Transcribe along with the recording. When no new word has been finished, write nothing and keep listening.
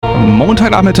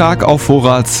Montagnachmittag auf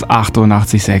Vorrats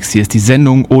 88.6. Hier ist die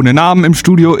Sendung ohne Namen. Im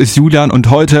Studio ist Julian und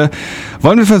heute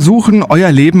wollen wir versuchen,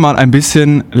 euer Leben mal ein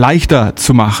bisschen leichter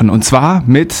zu machen. Und zwar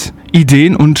mit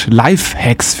Ideen und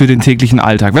Life-Hacks für den täglichen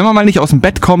Alltag. Wenn man mal nicht aus dem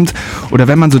Bett kommt oder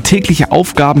wenn man so tägliche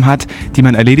Aufgaben hat, die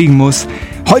man erledigen muss.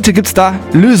 Heute gibt's da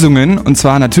Lösungen und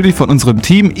zwar natürlich von unserem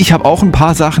Team. Ich habe auch ein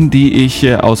paar Sachen, die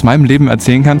ich aus meinem Leben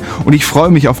erzählen kann und ich freue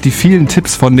mich auf die vielen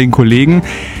Tipps von den Kollegen.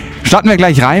 Starten wir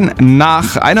gleich rein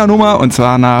nach einer Nummer und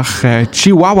zwar nach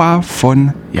Chihuahua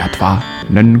von Yadva.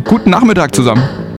 Einen guten Nachmittag zusammen.